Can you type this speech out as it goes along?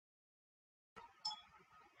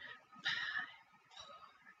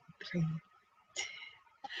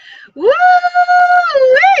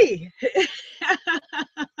Woo-wee!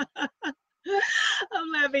 I'm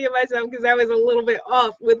laughing at myself because I was a little bit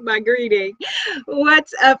off with my greeting.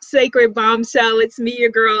 What's up, Sacred Bombshell? It's me, your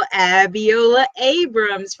girl, Abiola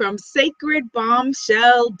Abrams from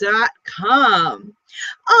sacredbombshell.com.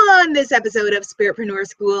 On this episode of Spiritpreneur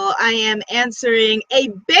School, I am answering a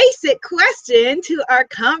basic question to our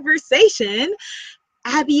conversation.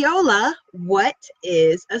 Abiola, what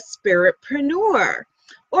is a spiritpreneur?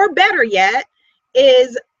 Or better yet,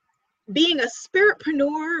 is being a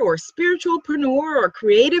spiritpreneur or spiritualpreneur or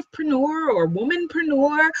creativepreneur or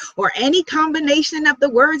womanpreneur or any combination of the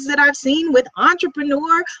words that I've seen with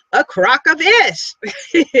entrepreneur a crock of ish?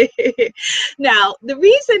 Now, the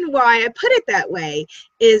reason why I put it that way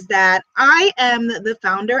is that I am the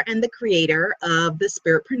founder and the creator of the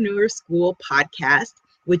Spiritpreneur School podcast,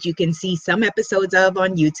 which you can see some episodes of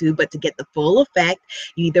on YouTube, but to get the full effect,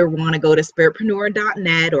 you either want to go to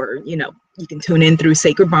spiritpreneur.net or, you can tune in through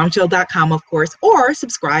sacredbombshell.com, of course, or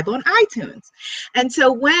subscribe on iTunes. And so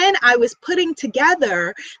when I was putting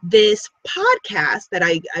together this podcast that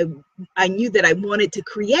I knew that I wanted to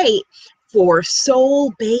create for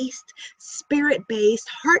soul-based, spirit-based,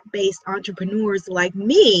 heart-based entrepreneurs like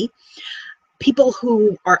me, people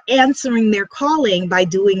who are answering their calling by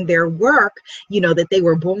doing their work, that they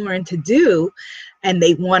were born to do, and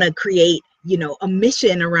they want to create, a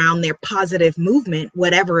mission around their positive movement,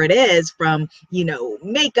 whatever it is, from,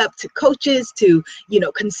 makeup to coaches to,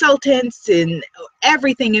 consultants and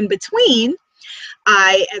everything in between.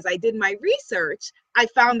 As I did my research, I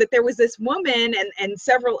found that there was this woman and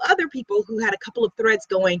several other people who had a couple of threads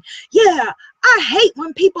going, yeah, I hate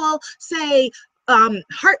when people say,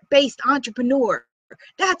 heart-based entrepreneur,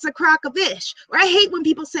 that's a crock of ish. Or I hate when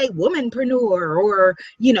people say womanpreneur or,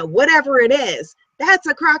 whatever it is, that's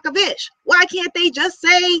a crock of ish. Why can't they just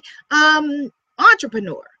say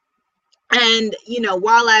entrepreneur? And,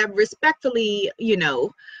 while I respectfully,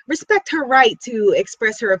 respect her right to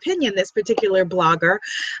express her opinion, this particular blogger,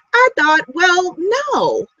 I thought, well,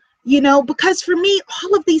 no, because for me,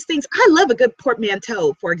 all of these things, I love a good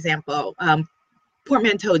portmanteau, for example.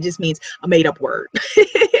 Portmanteau just means a made-up word. So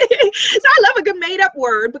I love a good made-up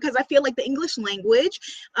word because I feel like the English language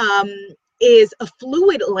is a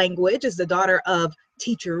fluid language. As the daughter of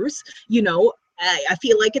teachers, I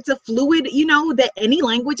feel like it's a fluid, that any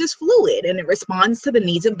language is fluid and it responds to the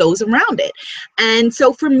needs of those around it. And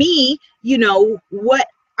so for me, what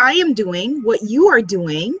I am doing, what you are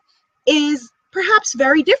doing is perhaps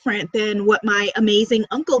very different than what my amazing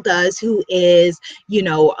uncle does, who is,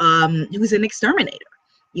 who's an exterminator.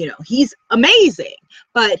 He's amazing,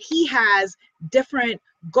 but he has different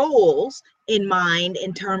goals in mind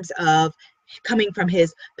in terms of coming from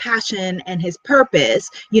his passion and his purpose.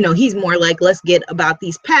 He's more like, let's get about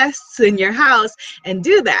these pests in your house and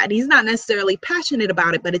do that. He's not necessarily passionate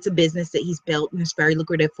about it, but it's a business that he's built and it's very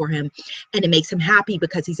lucrative for him. And it makes him happy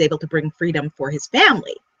because he's able to bring freedom for his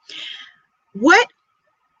family. What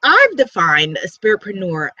I've defined a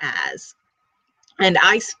spiritpreneur as, and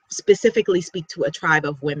I specifically speak to a tribe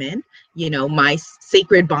of women, my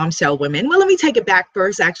sacred bombshell women. Well, let me take it back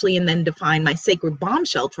first, actually, and then define my sacred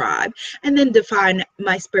bombshell tribe, and then define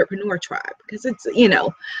my spiritpreneur tribe, because it's,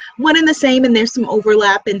 one and the same, and there's some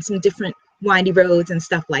overlap and some different windy roads and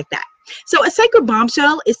stuff like that. So a sacred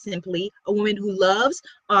bombshell is simply a woman who loves,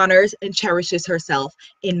 honors, and cherishes herself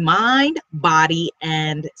in mind, body,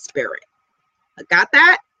 and spirit. Got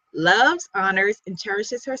that? Loves, honors, and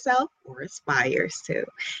cherishes herself, or aspires to,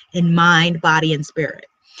 in mind, body, and spirit.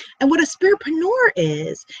 And what a spiritpreneur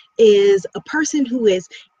is a person who is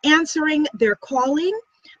answering their calling,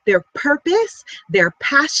 their purpose, their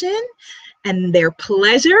passion, and their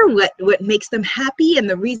pleasure, what makes them happy and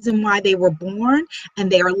the reason why they were born,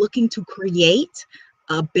 and they are looking to create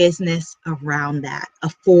a business around that, a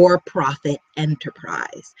for-profit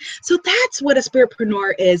enterprise. So that's what a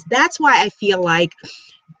spiritpreneur is. That's why I feel like,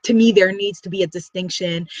 to me, there needs to be a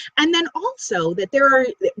distinction. And then also that there are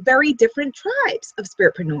very different tribes of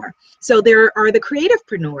spiritpreneur. So there are the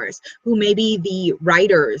creativepreneurs who maybe the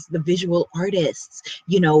writers, the visual artists,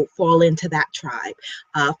 fall into that tribe.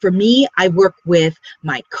 For me, I work with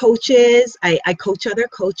my coaches. I coach other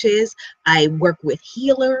coaches. I work with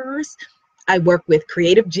healers. I work with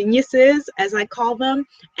creative geniuses, as I call them,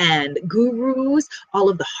 and gurus, all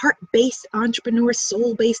of the heart-based entrepreneurs,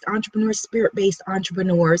 soul-based entrepreneurs, spirit-based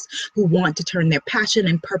entrepreneurs who want to turn their passion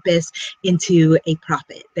and purpose into a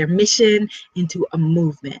profit, their mission into a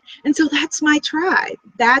movement. And so that's my tribe.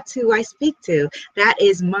 That's who I speak to. That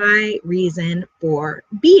is my reason for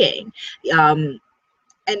being.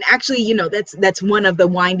 and actually, you know, that's one of the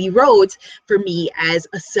windy roads for me as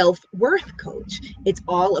a self-worth coach. It's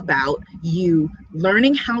all about you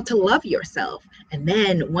learning how to love yourself. And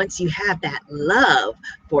then once you have that love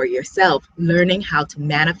for yourself, learning how to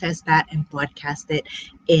manifest that and broadcast it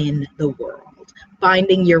in the world.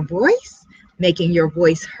 Finding your voice, making your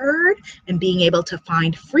voice heard, and being able to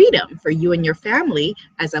find freedom for you and your family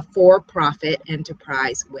as a for-profit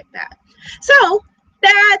enterprise with that. So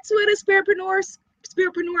that's what a spiritpreneur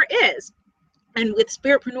is. And with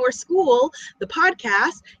Spiritpreneur School, the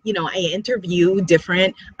podcast, you know, I interview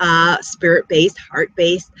different spirit-based,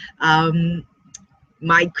 heart-based,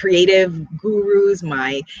 my creative gurus,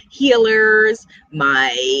 my healers,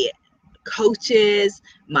 my coaches,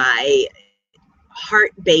 my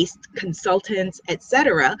heart-based consultants,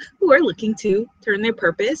 etc., who are looking to turn their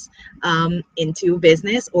purpose into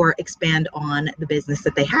business or expand on the business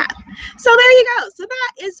that they have. So there you go. So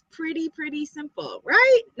that is pretty simple,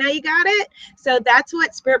 right? Now you got it. So that's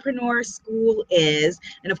what Spiritpreneur School is.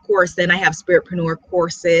 And of course, then I have Spiritpreneur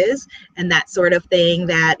courses and that sort of thing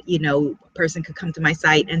that, you know, a person could come to my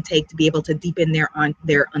site and take to be able to deepen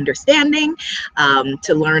their understanding,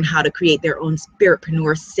 to learn how to create their own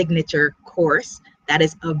Spiritpreneur signature course. That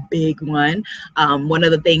is a big one. One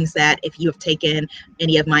of the things that if you have taken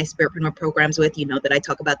any of my Spiritpreneur programs with, you know that I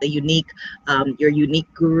talk about the your unique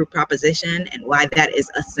guru proposition and why that is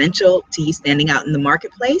essential to you standing out in the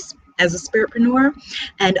marketplace as a Spiritpreneur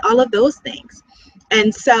and all of those things.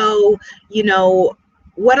 And so, you know,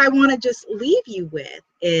 what I want to just leave you with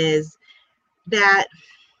is that,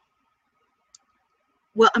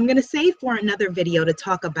 well, I'm going to save for another video to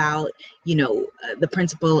talk about, you know, the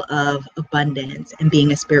principle of abundance and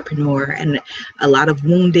being a spiritpreneur and a lot of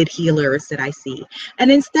wounded healers that I see.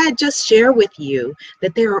 And instead, just share with you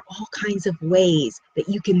that there are all kinds of ways that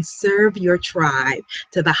you can serve your tribe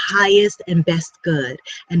to the highest and best good,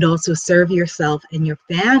 and also serve yourself and your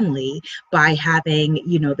family by having,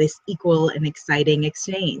 you know, this equal and exciting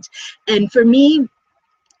exchange. And for me,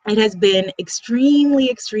 it has been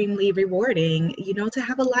extremely rewarding, you know, to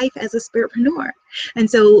have a life as a spiritpreneur. And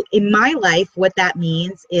so in my life, what that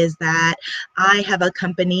means is that I have a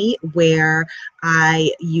company where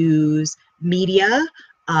I use media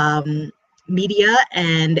and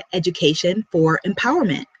education for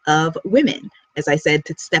empowerment of women. As I said,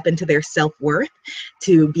 to step into their self-worth,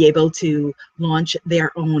 to be able to launch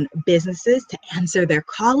their own businesses, to answer their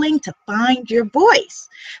calling, to find your voice.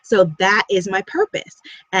 So that is my purpose.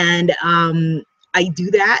 And I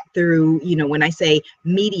do that through, you know, when I say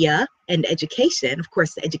media and education, of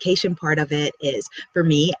course, the education part of it is for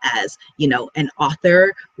me as, you know, an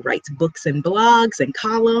author who writes books and blogs and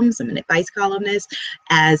columns. I'm an advice columnist,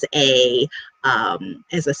 as a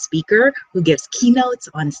speaker who gives keynotes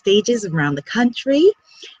on stages around the country,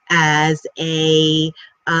 as a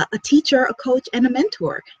teacher, a coach, and a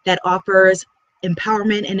mentor that offers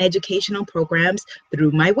empowerment and educational programs through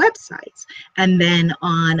my websites. And then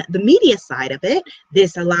on the media side of it,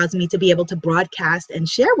 this allows me to be able to broadcast and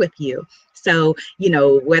share with you. So, you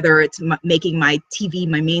know, whether it's making my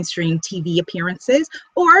mainstream TV appearances,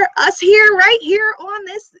 or us here, right here on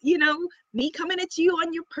this, you know, me coming at you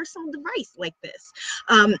on your personal device like this.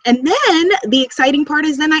 And then the exciting part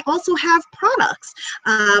is then I also have products.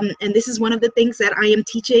 And this is one of the things that I am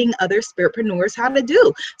teaching other spiritpreneurs how to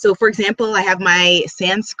do. So for example, I have my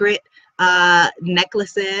Sanskrit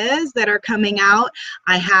necklaces that are coming out.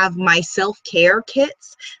 I have my self-care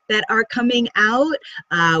kits that are coming out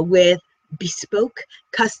with bespoke,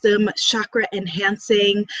 custom, chakra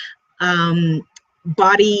enhancing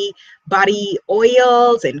body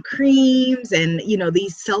oils and creams, and, you know,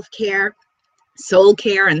 these self-care, soul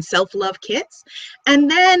care, and self-love kits. And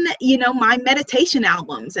then, you know, my meditation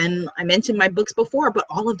albums, and I mentioned my books before, but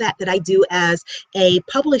all of that I do as a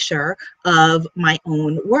publisher of my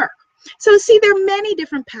own work. So see, there are many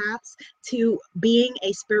different paths to being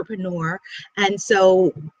a spiritpreneur. And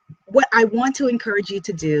so what I want to encourage you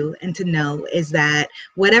to do and to know is that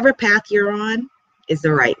whatever path you're on is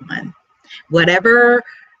the right one. Whatever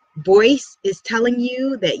voice is telling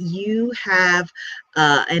you that you have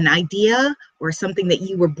an idea or something that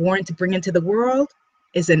you were born to bring into the world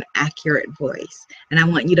is an accurate voice. And I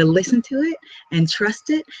want you to listen to it and trust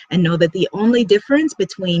it, and know that the only difference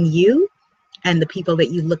between you and the people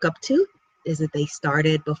that you look up to is that they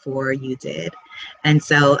started before you did. And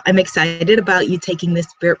so I'm excited about you taking this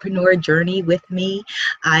spiritpreneur journey with me.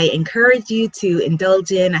 I encourage you to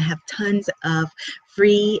indulge in. I have tons of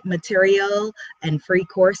free material and free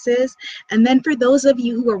courses. And then for those of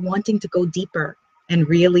you who are wanting to go deeper and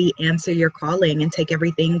really answer your calling and take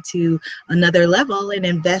everything to another level and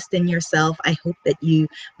invest in yourself. I hope that you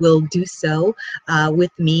will do so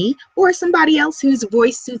with me or somebody else whose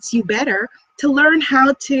voice suits you better, to learn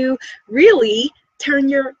how to really turn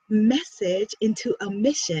your message into a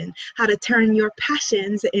mission, how to turn your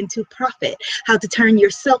passions into profit, how to turn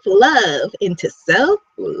your self-love into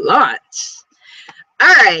self-launch.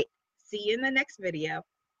 All right, see you in the next video.